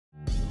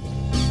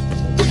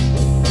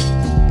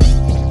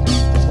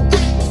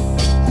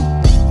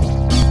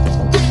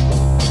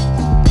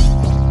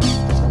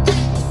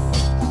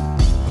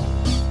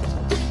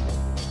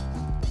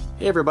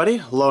Hey everybody,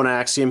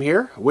 LoneAxiom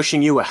here,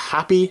 wishing you a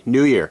happy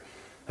new year.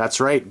 That's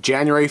right,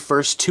 January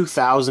 1st,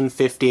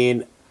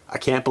 2015. I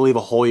can't believe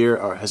a whole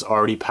year has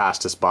already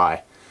passed us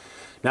by.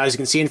 Now, as you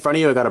can see in front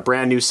of you, I got a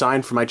brand new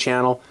sign for my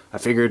channel. I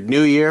figured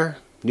new year,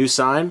 new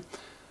sign.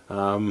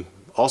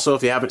 Also,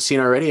 if you haven't seen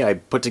already, I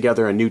put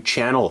together a new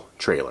channel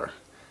trailer.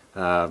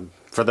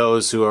 For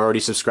those who are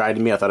already subscribed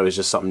to me, I thought it was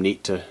just something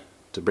neat to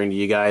bring to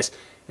you guys.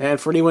 And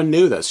for anyone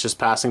new that's just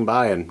passing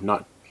by and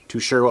not too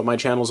sure what my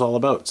channel is all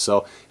about.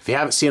 So if you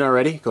haven't seen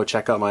already, go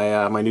check out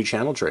my my new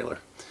channel trailer.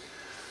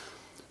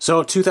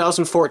 So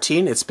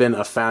 2014, it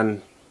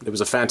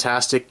was a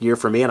fantastic year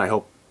for me, and I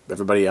hope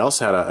everybody else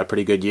had a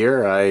pretty good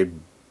year. I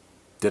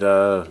did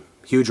a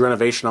huge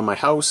renovation on my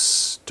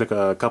house, took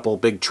a couple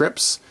big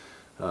trips,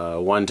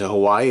 one to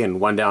Hawaii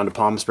and one down to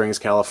Palm Springs,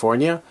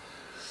 California.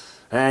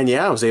 And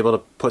yeah, I was able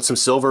to put some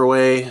silver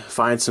away,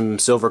 find some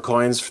silver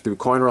coins through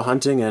coin roll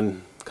hunting,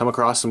 and come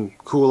across some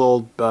cool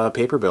old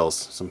paper bills,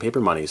 some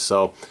paper money.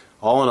 So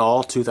all in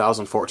all,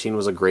 2014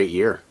 was a great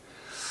year.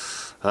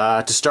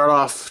 To start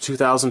off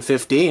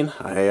 2015,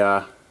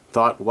 I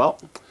thought, well,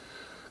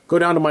 go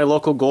down to my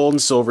local gold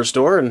and silver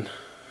store, and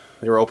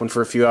they were open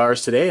for a few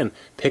hours today, and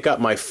pick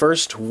up my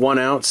first 1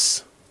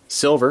 ounce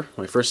silver,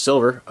 my first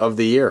silver of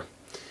the year.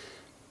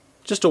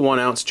 Just a 1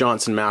 ounce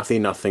Johnson Matthey,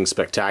 nothing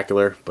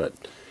spectacular, but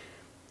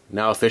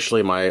now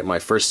officially my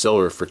first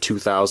silver for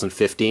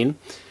 2015.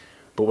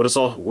 But what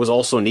was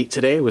also neat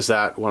today was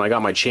that when I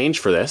got my change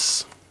for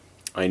this,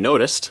 I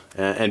noticed,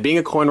 and being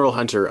a coin roll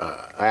hunter,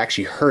 I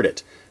actually heard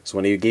it. So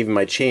when he gave me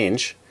my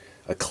change,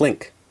 a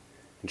clink.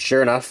 And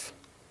sure enough,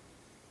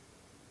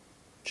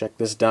 check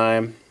this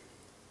dime,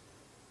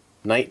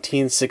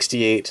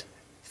 1968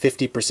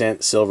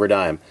 50% silver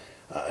dime.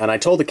 And I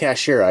told the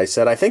cashier, I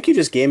said, I think you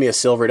just gave me a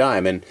silver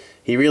dime. And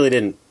he really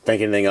didn't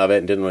think anything of it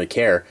and didn't really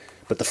care.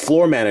 But the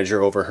floor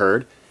manager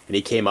overheard, and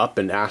he came up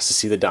and asked to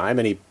see the dime,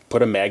 and he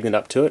put a magnet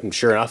up to it, and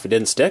sure enough, it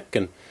didn't stick.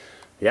 And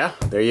yeah,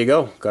 there you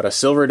go. Got a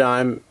silver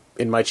dime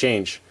in my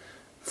change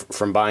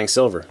from buying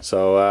silver.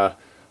 So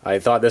I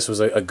thought this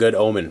was a good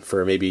omen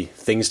for maybe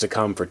things to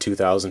come for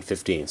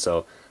 2015.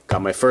 So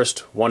got my first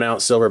 1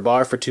 ounce silver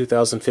bar for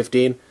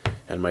 2015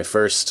 and my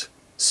first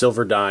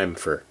silver dime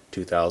for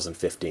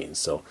 2015.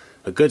 So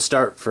a good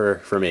start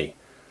for me.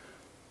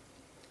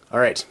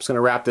 All right, I'm just going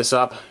to wrap this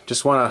up.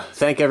 Just want to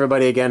thank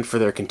everybody again for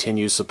their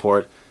continued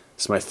support.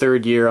 It's my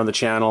 3rd year on the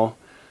channel.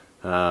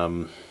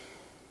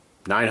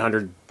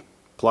 900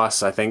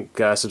 plus, I think,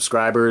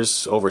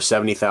 subscribers, over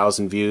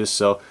 70,000 views.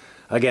 So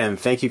again,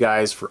 thank you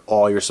guys for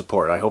all your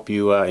support. I hope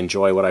you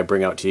enjoy what I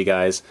bring out to you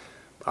guys.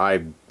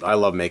 I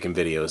love making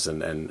videos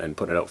and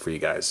putting it out for you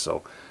guys.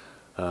 So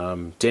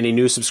to any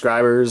new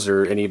subscribers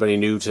or anybody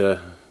new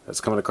that's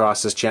coming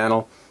across this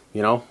channel,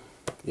 you know,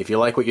 if you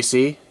like what you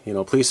see, you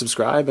know, please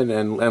subscribe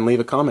and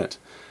leave a comment.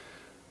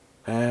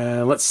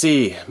 And let's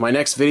see, my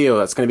next video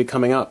that's going to be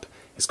coming up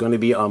is going to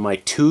be on my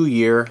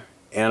 2-year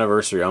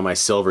anniversary on my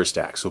silver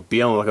stack. So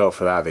be on the lookout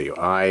for that video.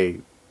 I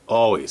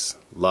always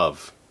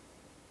love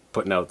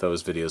putting out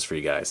those videos for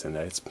you guys, and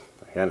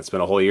it's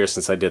been a whole year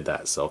since I did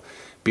that, so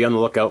be on the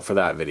lookout for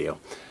that video.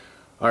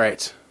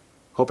 Alright,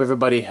 hope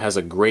everybody has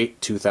a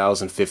great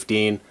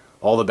 2015.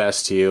 All the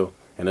best to you,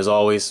 and as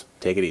always,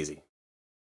 take it easy.